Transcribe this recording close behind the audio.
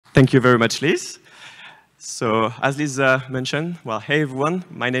Thank you very much, Liz. So, as Liz mentioned, well, hey everyone,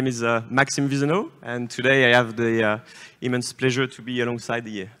 my name is Maxime Visonneau, and today I have the immense pleasure to be alongside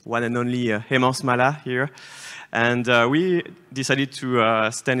the one and only Hemanth Malla here. And we decided to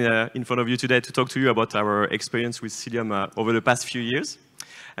stand in front of you today to talk to you about our experience with Cilium over the past few years.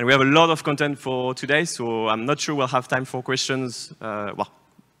 And we have a lot of content for today, so I'm not sure we'll have time for questions,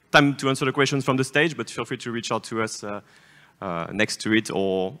 time to answer the questions from the stage, but feel free to reach out to us next to it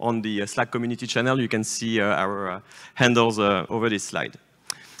or on the Slack community channel. You can see our handles over this slide.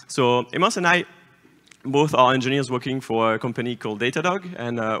 So Hemanth and I both are engineers working for a company called Datadog,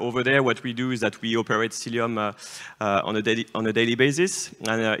 and over there what we do is that we operate Cilium on a daily basis.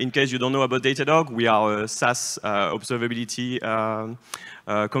 And in case you don't know about Datadog, we are a SaaS observability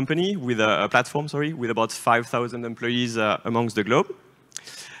company with a platform, with about 5,000 employees amongst the globe.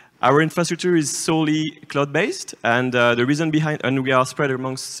 Our infrastructure is solely cloud-based, and the reason behind, and we are spread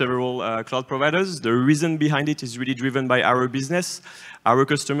amongst several cloud providers. The reason behind it is really driven by our business. Our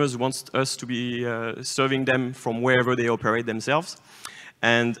customers want us to be serving them from wherever they operate themselves.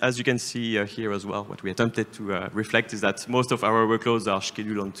 And as you can see here as well, what we attempted to reflect is that most of our workloads are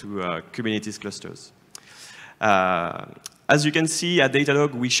scheduled onto Kubernetes clusters. As you can see, at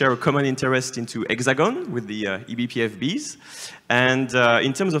Datadog, we share a common interest into Hexagon with the eBPFBs. And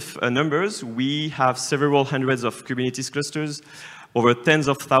in terms of numbers, we have several hundreds of Kubernetes clusters, over tens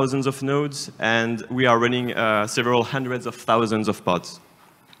of thousands of nodes, and we are running several hundreds of thousands of pods.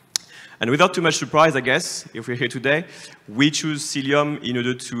 And without too much surprise, I guess, if we're here today, we choose Cilium in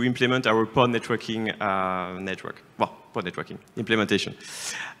order to implement our pod networking pod networking implementation.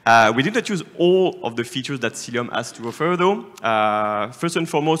 We did not use all of the features that Cilium has to offer, though. First and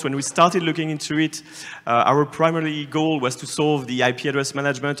foremost, when we started looking into it, our primary goal was to solve the IP address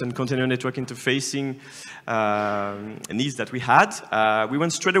management and container network interfacing needs that we had. We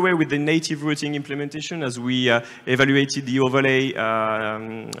went straight away with the native routing implementation as we evaluated the overlay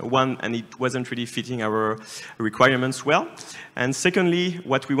one, and it wasn't really fitting our requirements well. And secondly,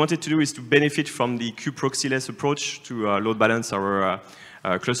 what we wanted to do is to benefit from the kuproxyless approach to load balance our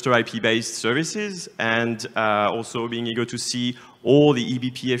cluster IP-based services, and also being able to see all the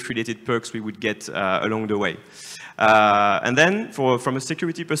eBPF-related perks we would get along the way. And then, from a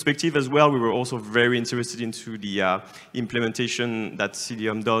security perspective as well, we were also very interested into the implementation that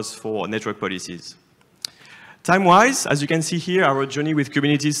Cilium does for network policies. Time-wise, as you can see here, our journey with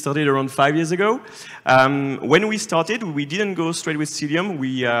Kubernetes started around 5 years ago. When we started, we didn't go straight with Cilium.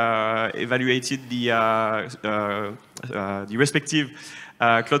 We evaluated the respective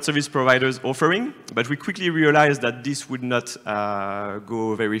cloud service providers offering, but we quickly realized that this would not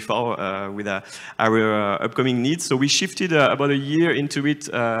go very far with our upcoming needs. So we shifted about a year into it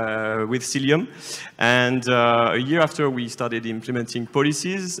with Cilium, and a year after we started implementing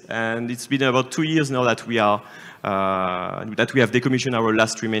policies, and it's been about 2 years now that we are that we have decommissioned our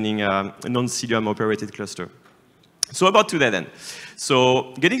last remaining non-Cilium operated cluster. So about today then.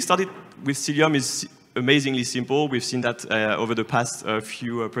 So getting started with Cilium is amazingly simple. We've seen that over the past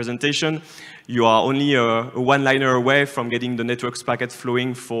few presentations. You are only a one-liner away from getting the network's packet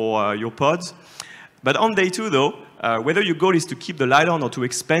flowing for your pods. But on day 2, though, whether your goal is to keep the light on or to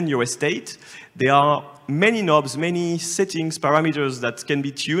expand your estate, there are many knobs, many settings, parameters that can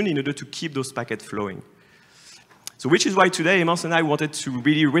be tuned in order to keep those packets flowing. So which is why today, Hemanth and I wanted to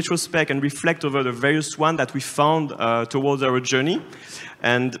really retrospect and reflect over the various ones that we found towards our journey.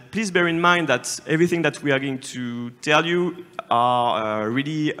 And please bear in mind that everything that we are going to tell you are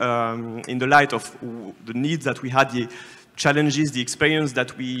really in the light of the needs that we had, the challenges, the experience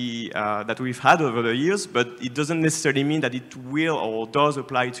that we've had over the years, but it doesn't necessarily mean that it will or does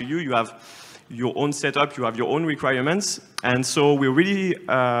apply to you. You have your own setup, you have your own requirements, and so we really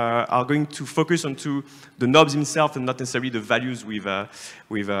are going to focus on the knobs themselves and not necessarily the values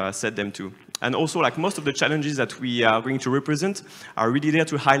we've set them to. And also, like most of the challenges that we are going to represent are really there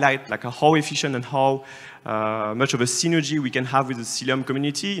to highlight like how efficient and how much of a synergy we can have with the Cilium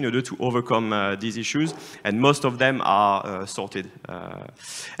community in order to overcome these issues, and most of them are sorted.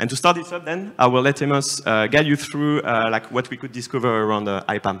 And to start this up then, I will let Hemanth guide you through like what we could discover around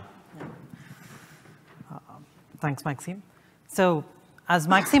IPAM. Thanks, Maxime. So, as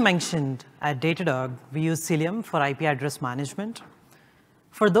Maxime mentioned, at Datadog, we use Cilium for IP address management.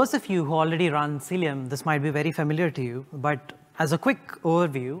 For those of you who already run Cilium, this might be very familiar to you, but as a quick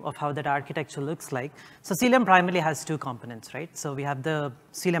overview of how that architecture looks like, so Cilium primarily has 2 components, right? So we have the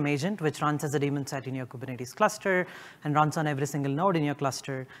Cilium agent, which runs as a daemon set in your Kubernetes cluster and runs on every single node in your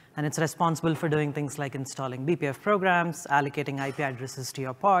cluster, and it's responsible for doing things like installing BPF programs, allocating IP addresses to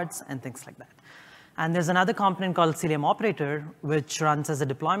your pods, and things like that. And there's another component called Cilium operator, which runs as a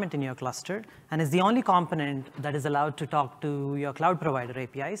deployment in your cluster, and is the only component that is allowed to talk to your cloud provider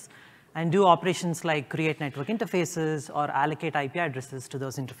APIs and do operations like create network interfaces or allocate IP addresses to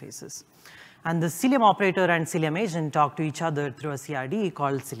those interfaces. And the Cilium operator and Cilium agent talk to each other through a CRD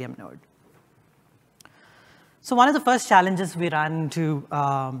called Cilium node. So one of the first challenges we ran into,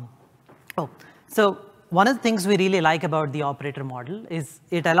 one of the things we really like about the operator model is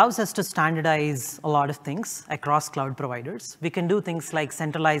it allows us to standardize a lot of things across cloud providers. We can do things like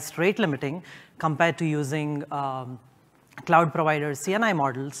centralized rate limiting compared to using cloud provider CNI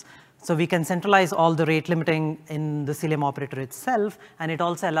models. So we can centralize all the rate limiting in the Cilium operator itself, and it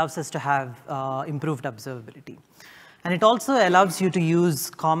also allows us to have improved observability. And it also allows you to use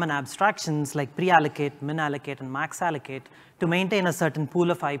common abstractions like pre-allocate, min-allocate, and max-allocate to maintain a certain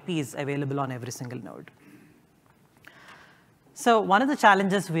pool of IPs available on every single node. So one of the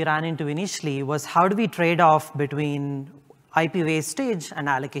challenges we ran into initially was how do we trade off between IP wastage and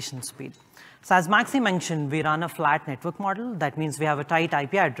allocation speed. So as Maxime mentioned, we run a flat network model. That means we have a tight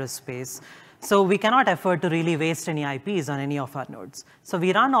IP address space. So we cannot afford to really waste any IPs on any of our nodes. So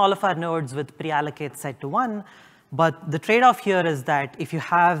we run all of our nodes with pre-allocate set to 1. But the trade-off here is that if you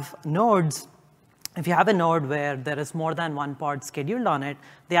have nodes, if you have a node where there is more than one pod scheduled on it,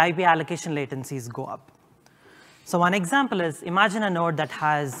 the IP allocation latencies go up. So one example is imagine a node that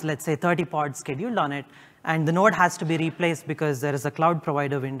has, let's say, 30 pods scheduled on it, and the node has to be replaced because there is a cloud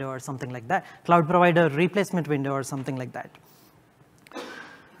provider window or something like that, cloud provider replacement window or something like that.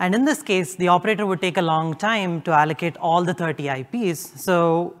 And in this case, the operator would take a long time to allocate all the 30 IPs.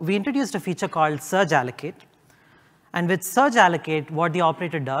 So we introduced a feature called surge allocate. And with surge allocate, what the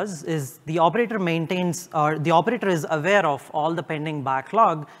operator does is the operator maintains, or the operator is aware of all the pending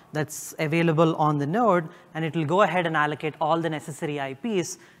backlog that's available on the node, and it will go ahead and allocate all the necessary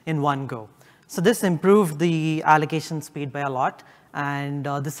IPs in one go. So this improved the allocation speed by a lot, and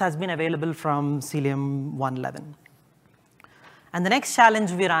this has been available from Cilium 1.11. And the next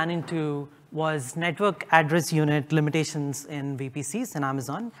challenge we ran into was network address unit limitations in VPCs in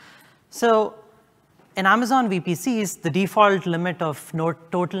Amazon. So in Amazon VPCs, the default limit of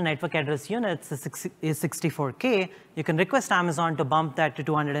total network address units is 64K. You can request Amazon to bump that to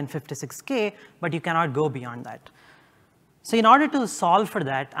 256K, but you cannot go beyond that. So in order to solve for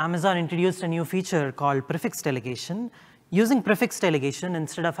that, Amazon introduced a new feature called prefix delegation. Using prefix delegation,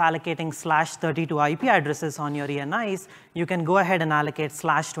 instead of allocating /32 IP addresses on your ENIs, you can go ahead and allocate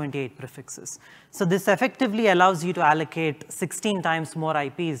 /28 prefixes. So this effectively allows you to allocate 16 times more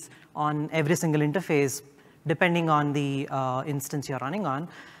IPs on every single interface, depending on the instance you're running on.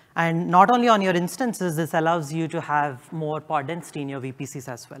 And not only on your instances, this allows you to have more pod density in your VPCs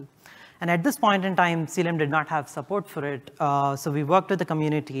as well. And at this point in time, Cilium did not have support for it. So we worked with the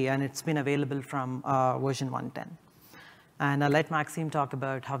community, and it's been available from version 1.10. And I'll let Maxime talk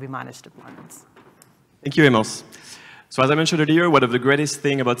about how we manage deployments. Thank you, Hemanth. So as I mentioned earlier, one of the greatest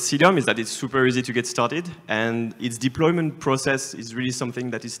things about Cilium is that it's super easy to get started, and its deployment process is really something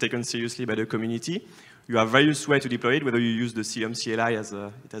that is taken seriously by the community. You have various ways to deploy it, whether you use the Cilium CLI, as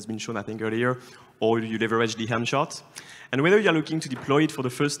it has been shown, I think, earlier, or you leverage the Helm chart. And whether you're looking to deploy it for the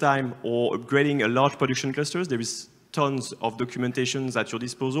first time or upgrading a large production clusters, there is tons of documentations at your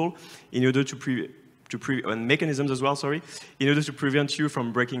disposal in order to and mechanisms as well, sorry, in order to prevent you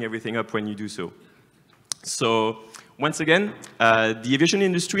from breaking everything up when you do so. So once again, the aviation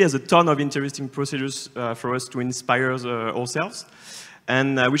industry has a ton of interesting procedures for us to inspire ourselves.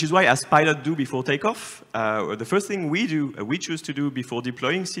 And which is why, as pilots do before takeoff, the first thing we choose to do before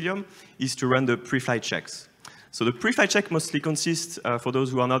deploying Cilium is to run the pre-flight checks. So the pre-flight check mostly consists, for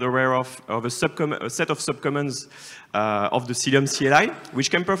those who are not aware of a set of subcommands of the Cilium CLI,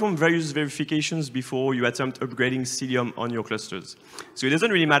 which can perform various verifications before you attempt upgrading Cilium on your clusters. So it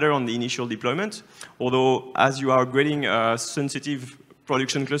doesn't really matter on the initial deployment, although as you are upgrading sensitive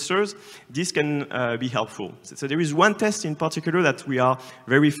production clusters, this can be helpful. So there is one test in particular that we are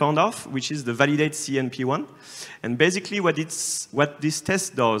very fond of, which is the validate CNP1. And basically what this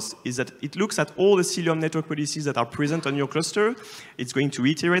test does is that it looks at all the Cilium network policies that are present on your cluster. It's going to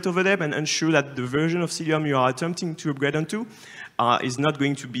iterate over them and ensure that the version of Cilium you are attempting to upgrade onto is not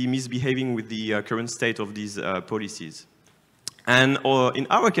going to be misbehaving with the current state of these policies. And in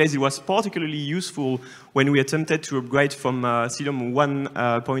our case, it was particularly useful when we attempted to upgrade from Cilium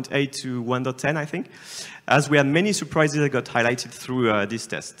 1.8 to 1.10, I think, as we had many surprises that got highlighted through this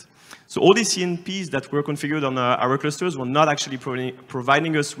test. So all these CNPs that were configured on our clusters were not actually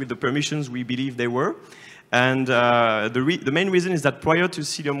providing us with the permissions we believe they were. And the main reason is that prior to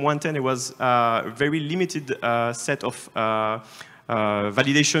Cilium 1.10, it was a very limited set of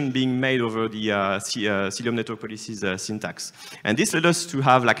validation being made over the Cilium network policies syntax. And this led us to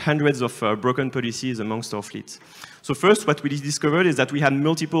have like hundreds of broken policies amongst our fleet. So first, what we discovered is that we had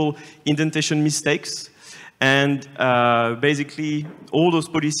multiple indentation mistakes. And basically, all those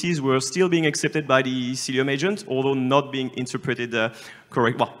policies were still being accepted by the Cilium agent, although not being interpreted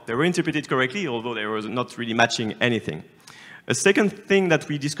correctly. Well, they were interpreted correctly, although they were not really matching anything. A second thing that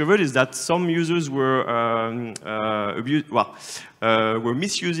we discovered is that some users were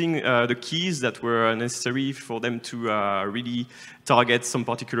misusing the keys that were necessary for them to really target some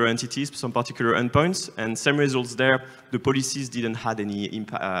particular entities, some particular endpoints, and same results there. The policies didn't have any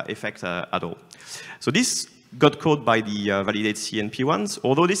effect at all. So this got caught by the validate CNP ones,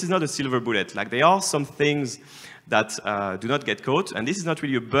 although this is not a silver bullet. Like there are some things that do not get caught, and this is not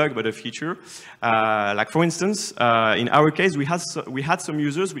really a bug, but a feature. Like for instance, in our case, we had some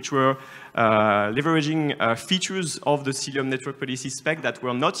users which were leveraging features of the Cilium network policy spec that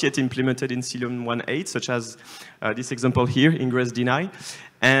were not yet implemented in Cilium 1.8, such as this example here, ingress deny.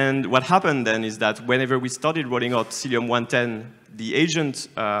 And what happened then is that whenever we started rolling out Cilium 1.10, the agent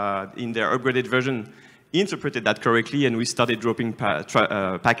in their upgraded version interpreted that correctly, and we started dropping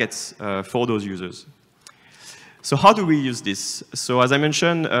packets for those users. So how do we use this? So as I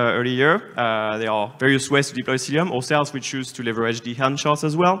mentioned earlier, there are various ways to deploy Cilium. Ourselves, we choose to leverage the Helm charts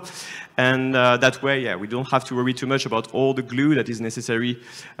as well. And that way, yeah, we don't have to worry too much about all the glue that is necessary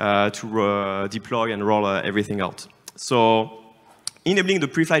to deploy and roll everything out. So enabling the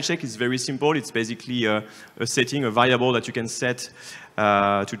pre-flight check is very simple. It's basically a setting, a variable that you can set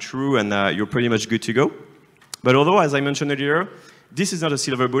to true, and you're pretty much good to go. But although, as I mentioned earlier, this is not a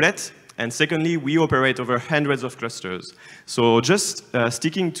silver bullet. And secondly, we operate over hundreds of clusters. So just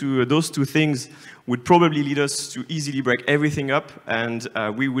sticking to those two things would probably lead us to easily break everything up, and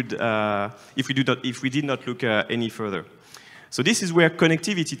we would, if we did not look any further. So this is where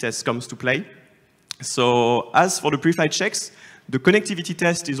connectivity test comes to play. So as for the pre-flight checks, the connectivity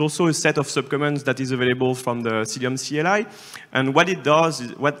test is also a set of subcommands that is available from the Cilium CLI. And what it does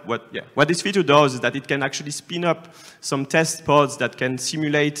is, what this feature does is that it can actually spin up some test pods that can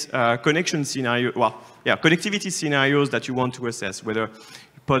simulate connection scenario, connectivity scenarios that you want to assess, whether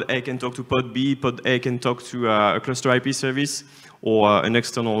pod A can talk to pod B, pod A can talk to a cluster IP service, or an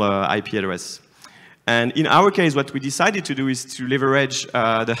external IP address. And in our case, what we decided to do is to leverage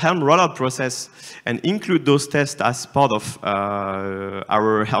the Helm rollout process and include those tests as part of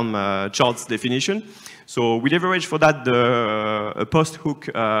our Helm charts definition. So we leverage for that the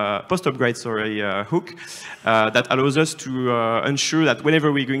post-upgrade hook that allows us to ensure that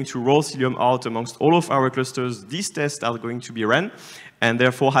whenever we're going to roll Cilium out amongst all of our clusters, these tests are going to be run, and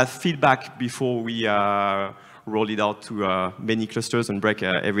therefore have feedback before we roll it out to many clusters and break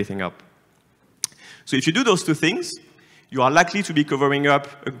everything up. So if you do those two things, you are likely to be covering up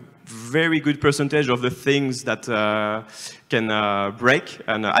a very good percentage of the things that can break,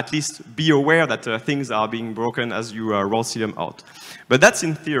 and at least be aware that things are being broken as you roll Cilium out. But that's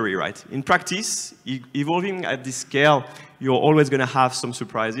in theory, right? In practice, evolving at this scale, you're always going to have some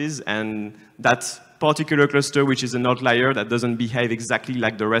surprises, and that particular cluster, which is an outlier that doesn't behave exactly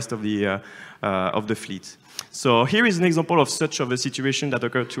like the rest of the fleet. So here is an example of such a situation that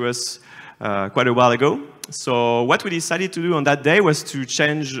occurred to us quite a while ago. So what we decided to do on that day was to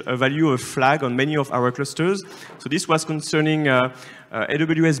change a value of flag on many of our clusters. So this was concerning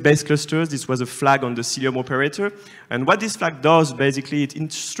AWS-based clusters. This was a flag on the Cilium operator. And what this flag does, basically, it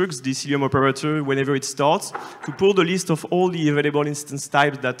instructs the Cilium operator, whenever it starts, to pull the list of all the available instance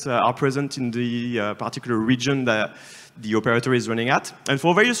types that are present in the particular region that the operator is running at. And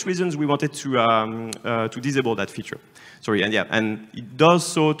for various reasons, we wanted to disable that feature. Sorry, and it does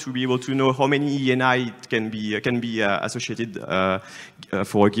so to be able to know how many ENI it can be associated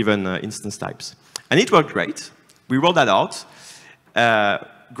for a given instance types. And it worked great. We rolled that out.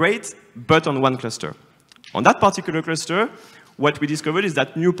 Great, but on one cluster. On that particular cluster, what we discovered is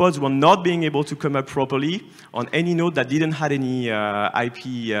that new pods were not being able to come up properly on any node that didn't have any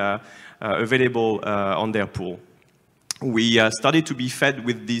IP available on their pool. We started to be fed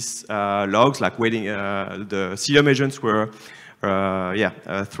with these logs, like waiting. The Cilium agents were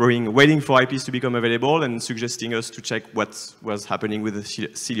waiting for IPs to become available and suggesting us to check what was happening with the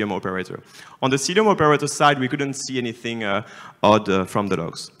Cilium operator. On the Cilium operator side, we couldn't see anything odd from the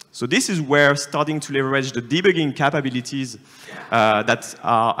logs. So this is where starting to leverage the debugging capabilities that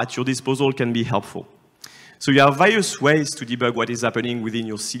are at your disposal can be helpful. So you have various ways to debug what is happening within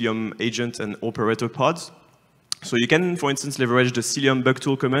your Cilium agent and operator pods. So you can, for instance, leverage the Cilium bug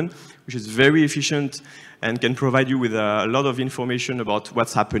tool command, which is very efficient and can provide you with a lot of information about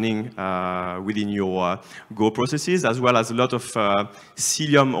what's happening within your Go processes, as well as a lot of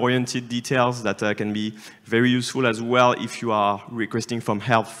Cilium-oriented details that can be very useful as well if you are requesting some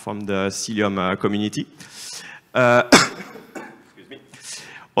help from the Cilium community. Excuse me.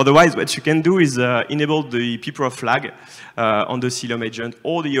 Otherwise, what you can do is enable the pprof flag on the Cilium agent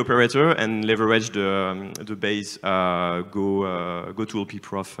or the operator and leverage the base Go tool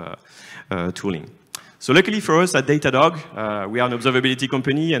pprof tooling. So luckily for us at Datadog, we are an observability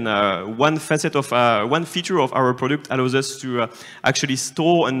company, and one feature of our product allows us to actually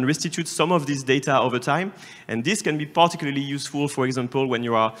store and restitute some of this data over time. And this can be particularly useful, for example, when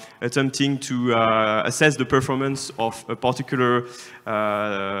you are attempting to assess the performance of a particular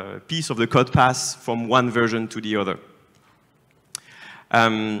piece of the code path from one version to the other.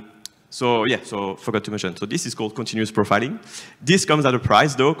 So forgot to mention. So this is called continuous profiling. This comes at a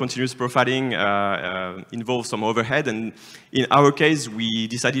price, though. Continuous profiling involves some overhead, and in our case, we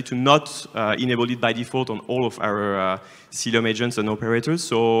decided to not enable it by default on all of our Cilium agents and operators.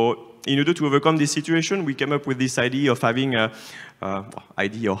 So in order to overcome this situation, we came up with this idea of having a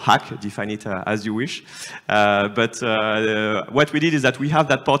idea or hack, define it as you wish. But what we did is that we have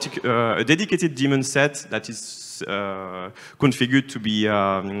that a dedicated daemon set that is configured to be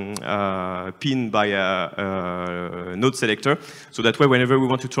pinned by a node selector, so that way whenever we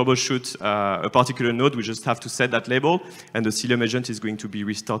want to troubleshoot a particular node, we just have to set that label, and the Cilium agent is going to be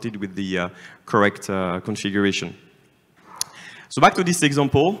restarted with the correct configuration. So back to this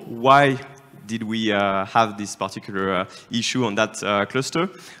example, why did we have this particular issue on that cluster?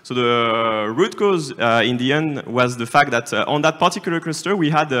 So the root cause in the end was the fact that on that particular cluster, we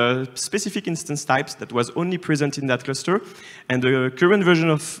had specific instance types that was only present in that cluster, and the current version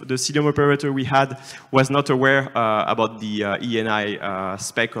of the Cilium operator we had was not aware about the ENI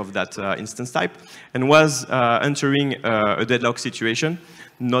spec of that instance type, and was entering a deadlock situation,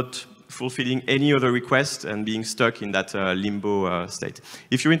 not fulfilling any other request and being stuck in that limbo state.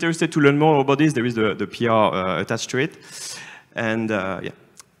 If you're interested to learn more about this, there is the PR attached to it. And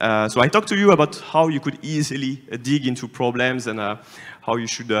so I talked to you about how you could easily dig into problems and how you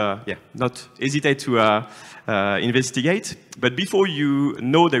should not hesitate to investigate. But before you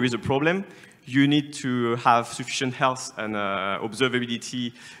know there is a problem, you need to have sufficient health and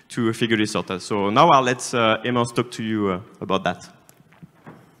observability to figure this out. So now I'll let Hemanth talk to you about that.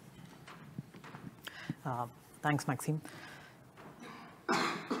 Thanks, Maxime.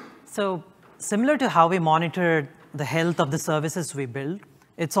 So similar to how we monitor the health of the services we build,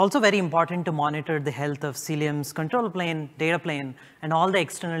 it's also very important to monitor the health of Cilium's control plane, data plane, and all the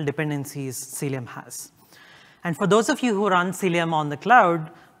external dependencies Cilium has. And for those of you who run Cilium on the cloud,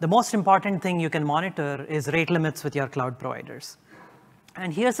 the most important thing you can monitor is rate limits with your cloud providers.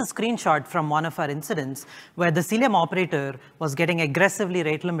 And here's a screenshot from one of our incidents where the Cilium operator was getting aggressively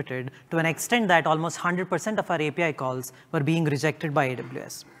rate limited to an extent that almost 100% of our API calls were being rejected by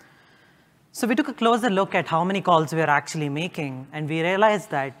AWS. So we took a closer look at how many calls we were actually making, and we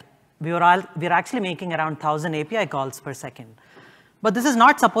realized that we were actually making around 1,000 API calls per second. But this is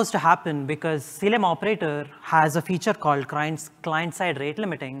not supposed to happen because Cilium operator has a feature called client-side rate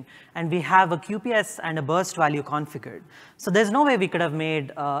limiting, and we have a QPS and a burst value configured. So there's no way we could have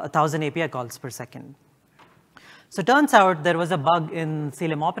made 1,000 API calls per second. So it turns out there was a bug in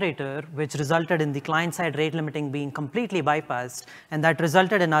Cilium operator which resulted in the client-side rate limiting being completely bypassed, and that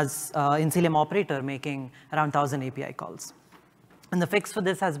resulted in us in Cilium operator making around 1,000 API calls. And the fix for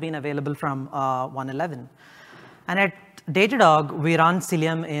this has been available from 1.11. And at Datadog, we run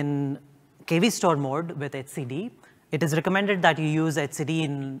Cilium in KV store mode with etcd. It is recommended that you use etcd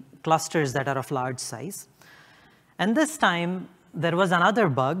in clusters that are of large size. And this time, there was another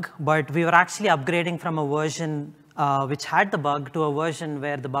bug, but we were actually upgrading from a version which had the bug to a version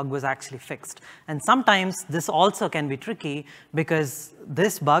where the bug was actually fixed. And sometimes this also can be tricky because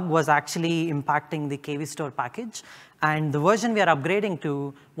this bug was actually impacting the KV store package, and the version we are upgrading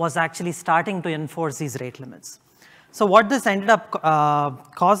to was actually starting to enforce these rate limits. So what this ended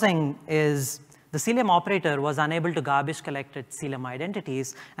up causing is the Cilium operator was unable to garbage collect its Cilium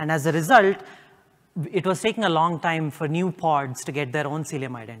identities, and as a result, it was taking a long time for new pods to get their own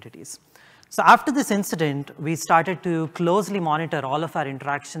Cilium identities. So after this incident, we started to closely monitor all of our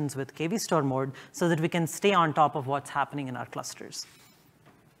interactions with KV store mode so that we can stay on top of what's happening in our clusters.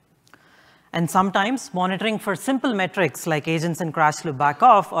 And sometimes monitoring for simple metrics like agents in crash loop back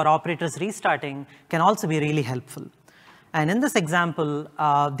off or operators restarting can also be really helpful. And in this example,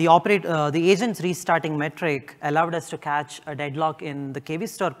 the agent's restarting metric allowed us to catch a deadlock in the KV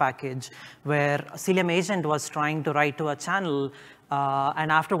store package where Cilium agent was trying to write to a channel, and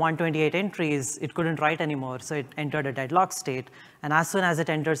after 128 entries, it couldn't write anymore, so it entered a deadlock state. And as soon as it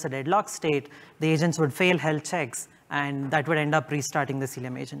enters a deadlock state, the agents would fail health checks, and that would end up restarting the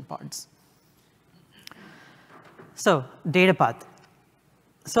Cilium agent pods. So data path.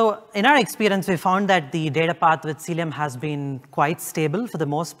 So in our experience, we found that the data path with Cilium has been quite stable for the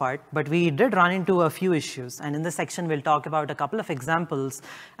most part, but we did run into a few issues. And in this section, we'll talk about a couple of examples,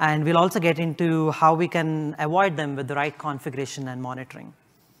 and we'll also get into how we can avoid them with the right configuration and monitoring.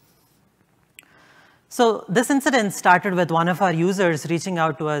 So this incident started with one of our users reaching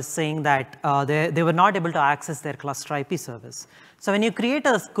out to us saying that they were not able to access their cluster IP service. So when you create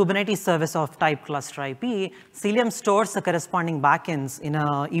a Kubernetes service of type cluster IP, Cilium stores the corresponding backends in a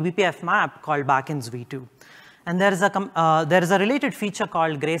eBPF map called backends v2. And there is a related feature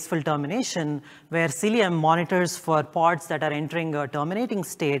called graceful termination, where Cilium monitors for pods that are entering a terminating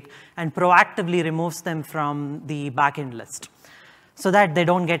state and proactively removes them from the backend list so that they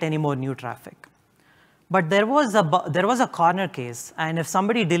don't get any more new traffic. But there was a corner case, and if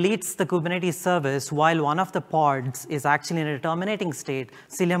somebody deletes the Kubernetes service while one of the pods is actually in a terminating state,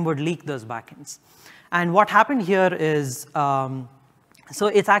 Cilium would leak those backends. And what happened here is, so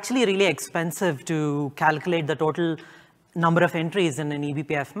it's actually really expensive to calculate the total number of entries in an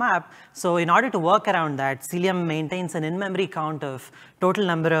eBPF map. So in order to work around that, Cilium maintains an in-memory count of total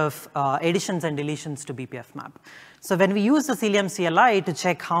number of additions and deletions to BPF map. So when we use the Cilium CLI to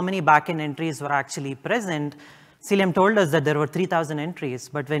check how many backend entries were actually present, Cilium told us that there were 3,000 entries.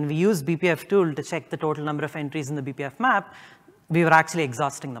 But when we use BPF tool to check the total number of entries in the BPF map, we were actually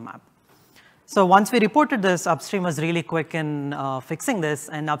exhausting the map. So once we reported this, upstream was really quick in fixing this,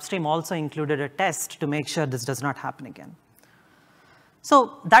 and upstream also included a test to make sure this does not happen again.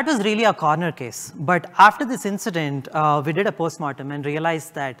 So that was really a corner case. But after this incident, we did a postmortem and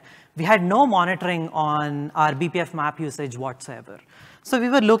realized that we had no monitoring on our BPF map usage whatsoever. So we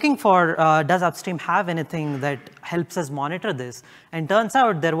were looking for, does upstream have anything that helps us monitor this? And turns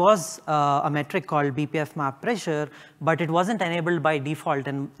out there was a metric called BPF map pressure, but it wasn't enabled by default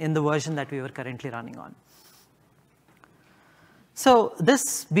in the version that we were currently running on. So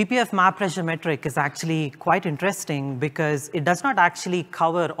this BPF map pressure metric is actually quite interesting because it does not actually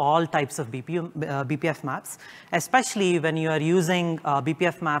cover all types of BPF maps, especially when you are using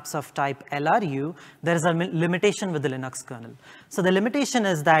BPF maps of type LRU. There is a limitation with the Linux kernel. So the limitation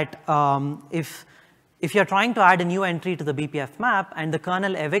is that if you're trying to add a new entry to the BPF map and the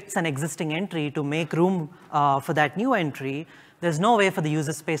kernel evicts an existing entry to make room for that new entry, there's no way for the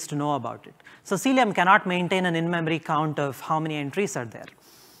user space to know about it. So Cilium cannot maintain an in-memory count of how many entries are there.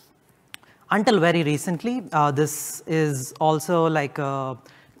 Until very recently, this is also like a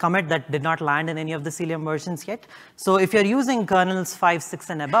commit that did not land in any of the Cilium versions yet. So if you're using kernels 5, 6,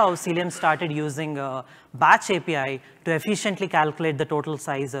 and above, Cilium started using a batch API to efficiently calculate the total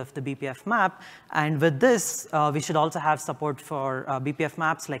size of the BPF map. And with this, we should also have support for BPF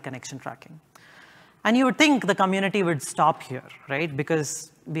maps like connection tracking. And you would think the community would stop here, right?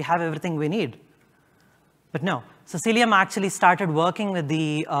 Because we have everything we need. But no. So Cilium actually started working with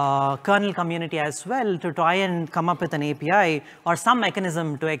the kernel community as well to try and come up with an API or some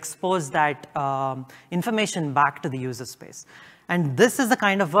mechanism to expose that information back to the user space. And this is the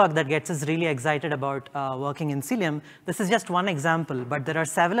kind of work that gets us really excited about working in Cilium. This is just one example, but there are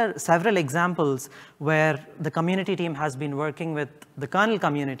several examples where the community team has been working with the kernel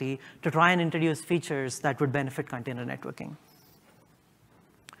community to try and introduce features that would benefit container networking.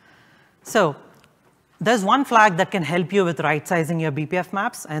 So there's one flag that can help you with right-sizing your BPF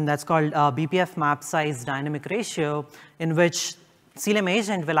maps, and that's called BPF map size dynamic ratio, in which Cilium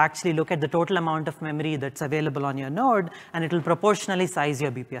agent will actually look at the total amount of memory that's available on your node, and it will proportionally size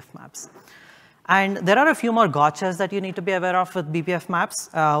your BPF maps. And there are a few more gotchas that you need to be aware of with BPF maps.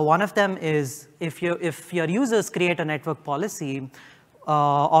 One of them is if your users create a network policy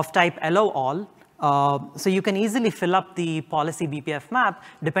of type allow all, so you can easily fill up the policy BPF map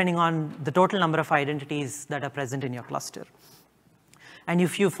depending on the total number of identities that are present in your cluster. And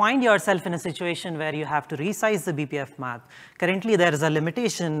if you find yourself in a situation where you have to resize the BPF map, currently there is a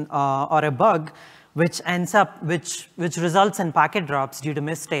limitation or a bug which results in packet drops due to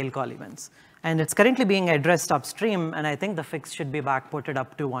missed tail call events. And it's currently being addressed upstream, and I think the fix should be backported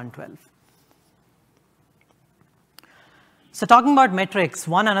up to 112. So talking about metrics,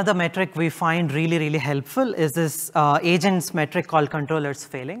 another metric we find really, really helpful is this agents metric called controllers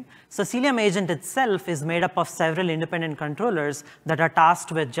failing. So Cilium agent itself is made up of several independent controllers that are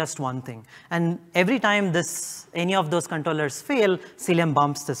tasked with just one thing. And every time any of those controllers fail, Cilium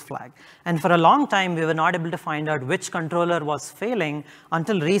bumps this flag. And for a long time, we were not able to find out which controller was failing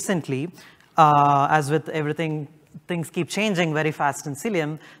until recently, as with everything, things keep changing very fast in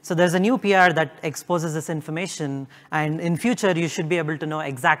Cilium. So there's a new PR that exposes this information, and in future, you should be able to know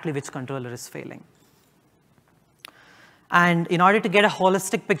exactly which controller is failing. And in order to get a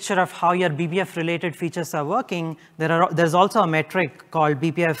holistic picture of how your BPF-related features are working, there's also a metric called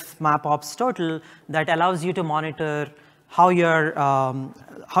BPF map ops total that allows you to monitor how your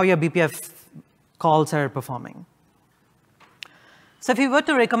BPF calls are performing. So if you were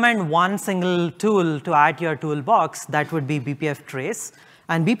to recommend one single tool to add to your toolbox, that would be BPF Trace.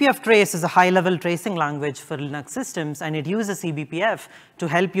 And BPF Trace is a high-level tracing language for Linux systems, and it uses eBPF to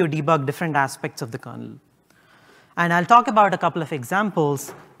help you debug different aspects of the kernel. And I'll talk about a couple of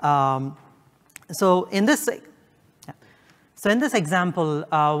examples. So in this example,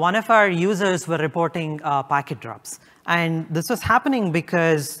 one of our users were reporting packet drops. And this was happening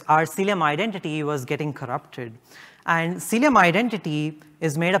because our Cilium identity was getting corrupted. And Cilium identity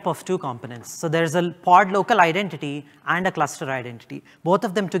is made up of two components. So there's a pod local identity and a cluster identity. Both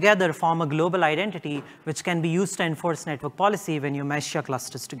of them together form a global identity, which can be used to enforce network policy when you mesh your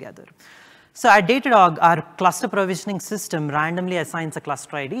clusters together. So at Datadog, our cluster provisioning system randomly assigns a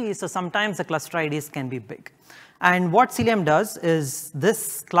cluster ID. So sometimes the cluster IDs can be big. And what Cilium does is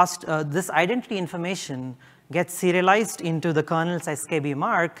this identity information gets serialized into the kernel's SKB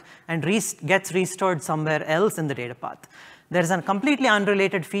mark and gets restored somewhere else in the data path. There's a completely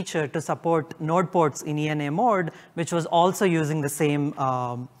unrelated feature to support node ports in ENA mode, which was also using the same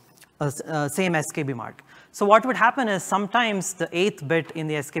SKB mark. So what would happen is sometimes the 8th bit in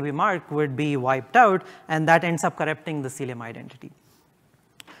the SKB mark would be wiped out, and that ends up corrupting the Cilium identity.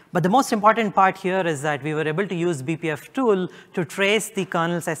 But the most important part here is that we were able to use BPF tool to trace the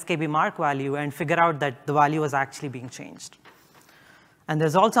kernel's SKB mark value and figure out that the value was actually being changed. And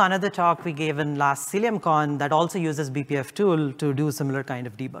there's also another talk we gave in last CiliumCon that also uses BPF tool to do similar kind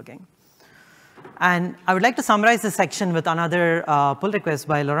of debugging. And I would like to summarize this section with another pull request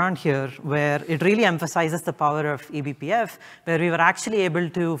by Laurent here, where it really emphasizes the power of eBPF, where we were actually able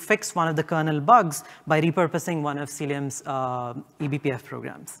to fix one of the kernel bugs by repurposing one of Cilium's eBPF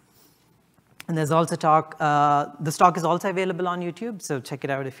programs. And there's also talk, this talk is also available on YouTube, so check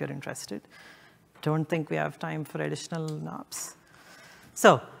it out if you're interested. Don't think we have time for additional knobs.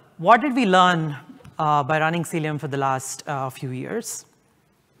 So what did we learn by running Cilium for the last few years?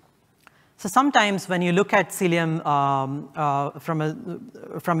 So sometimes when you look at Cilium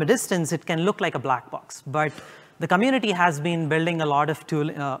from a distance, it can look like a black box. But the community has been building a lot of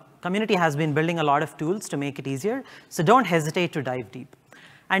tools to make it easier. So don't hesitate to dive deep.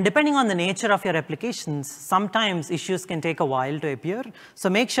 And depending on the nature of your applications, sometimes issues can take a while to appear. So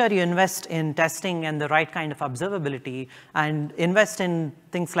make sure you invest in testing and the right kind of observability, and invest in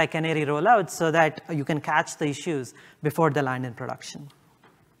things like canary rollouts so that you can catch the issues before they land in production.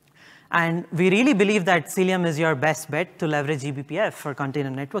 And we really believe that Cilium is your best bet to leverage eBPF for container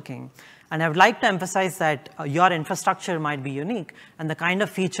networking. And I would like to emphasize that your infrastructure might be unique, and the kind of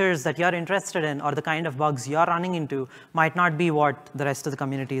features that you're interested in or the kind of bugs you're running into might not be what the rest of the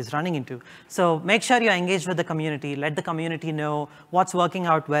community is running into. So make sure you engage with the community. Let the community know what's working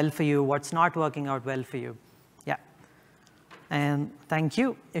out well for you, what's not working out well for you. Yeah. And thank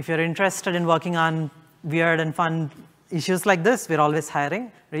you. If you're interested in working on weird and fun issues like this, we're always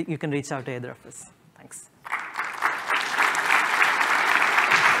hiring. You can reach out to either of us. Thanks.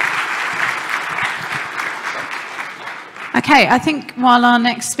 Okay, I think while our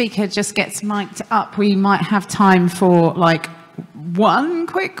next speaker just gets mic'd up, we might have time for like one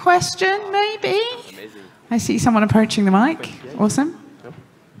quick question, maybe. Amazing. I see someone approaching the mic. Awesome.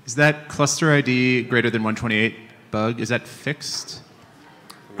 Is that cluster ID greater than 128 bug? Is that fixed?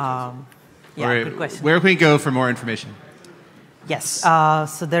 Yeah, good question. Where can we go for more information? Yes.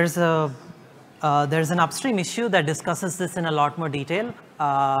 So there's an upstream issue that discusses this in a lot more detail.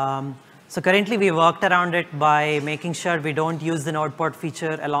 So currently, we worked around it by making sure we don't use the node port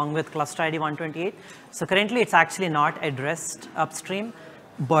feature along with cluster ID 128. So currently, it's actually not addressed upstream.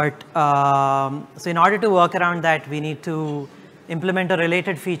 But so in order to work around that, we need to implement a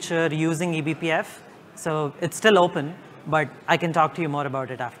related feature using eBPF. So it's still open, but I can talk to you more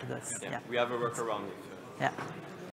about it after this. Yeah. We have a workaround. Yeah.